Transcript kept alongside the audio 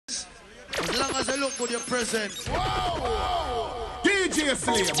long as you look good, you're present. Whoa! DJ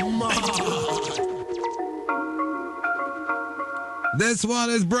Slave, man. This one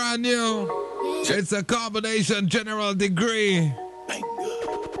is brand new. It's a combination General Degree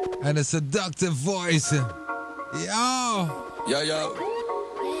and a seductive voice. Yo! Yo.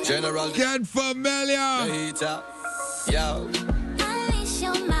 General. Get familiar. Mijita. Yo. Unleash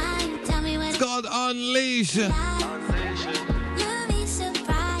your mind. Tell me what It's called Unleash. you'll be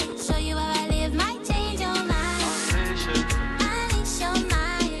surprised. Show you how I live might change your mind. Unleash your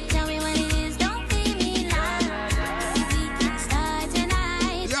mind. Tell me what it is. Don't be me lie. We can start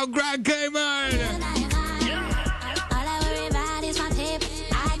tonight. Yo, Grand Cayman. All I worry about is my paper.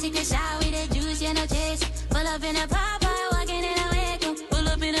 I take a shower with the juice, you know, chase. Pull up in a pop, walking in a wake. Pull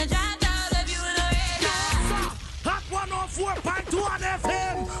up in a drop top, love you in a red. Hot 104.1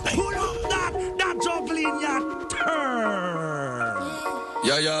 FM. Pull up that juggling ya turn.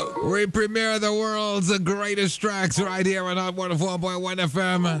 Yo. We premiere the world's greatest tracks right here on Hot 104.1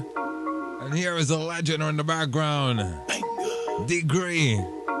 FM. And here is a legend in the background. Degree.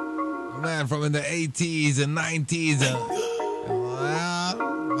 Man from in the 80s and 90s.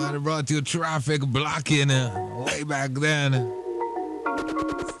 Well, man brought you traffic blocking way back then.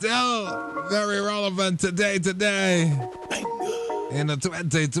 Still very relevant today. In the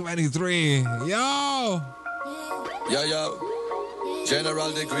 2023. Yo! Yo.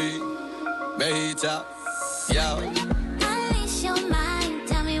 General Degree. Mijita. Yo. Unleash your mind.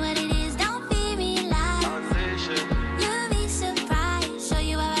 Tell me what it is. Don't be me lie. You'll be surprised. Show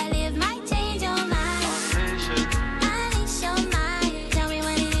you how I live might change your mind. Unleash your mind. Tell me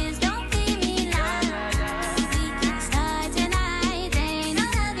what it is. Don't be me lie. We can start tonight. Ain't no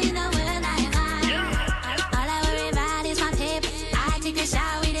love in the world like mine. All I worry about is my paper. I take a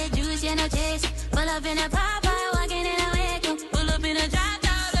shower with the juice, you know, chase. Pull up in a pop, walking in a wake. Pull up in a drop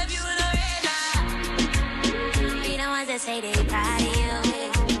top, love you in a red light. Be the ones that say they proud of you.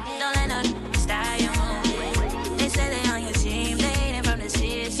 Don't let no style you move. They say they on your team, they ain't from the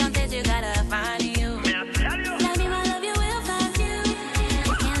city. Some things you gotta find in you. Love me, my love, you will find you.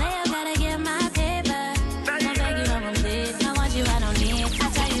 Can't lay up, gotta get my paper. Don't beg you, I'm complete. I want you, I don't need. I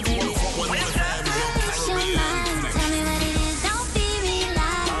tell you, baby. Unleash your mind. Tell me what it is. Don't be me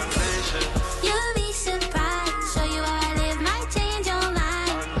lie. You'll be surprised. Show you how I live might change your mind.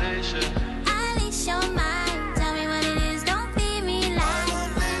 Unleash your mind. Tell me what it is. Don't be me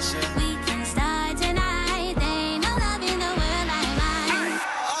lie. We can start tonight. Ain't no love in the world like mine.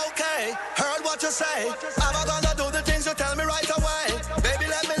 Okay, heard what you say. I'm gonna do the things you tell me right away. Baby,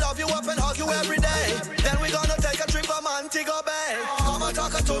 let me love you up and hug you every day. Then we gonna take a trip from Montego Bay. Come and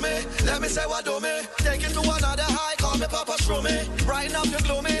talk to me, let me say what do me. Take it to another high, call me Papa Screw me. Right now you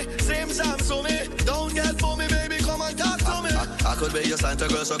gloomy, seems I'm so me. Don't get for me, baby, come and talk to me. I could be your Santa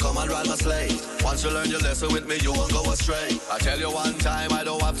girl, so come and ride my sleigh. Once you learn your lesson with me, you won't go astray. I tell you one time, I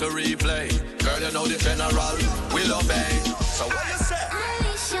don't have to replay. Girl, you know the general will obey. So what you say?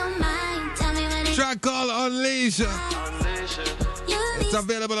 Unleash your mind. Tell me what it is. Track called Unleash. It's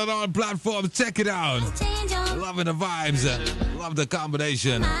available on all platforms. Check it out. Change your Loving the vibes. Love the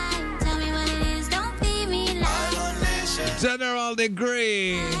combination. mind. Tell me what it is. Don't be me lie. General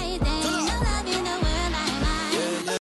Degree. Ain't no love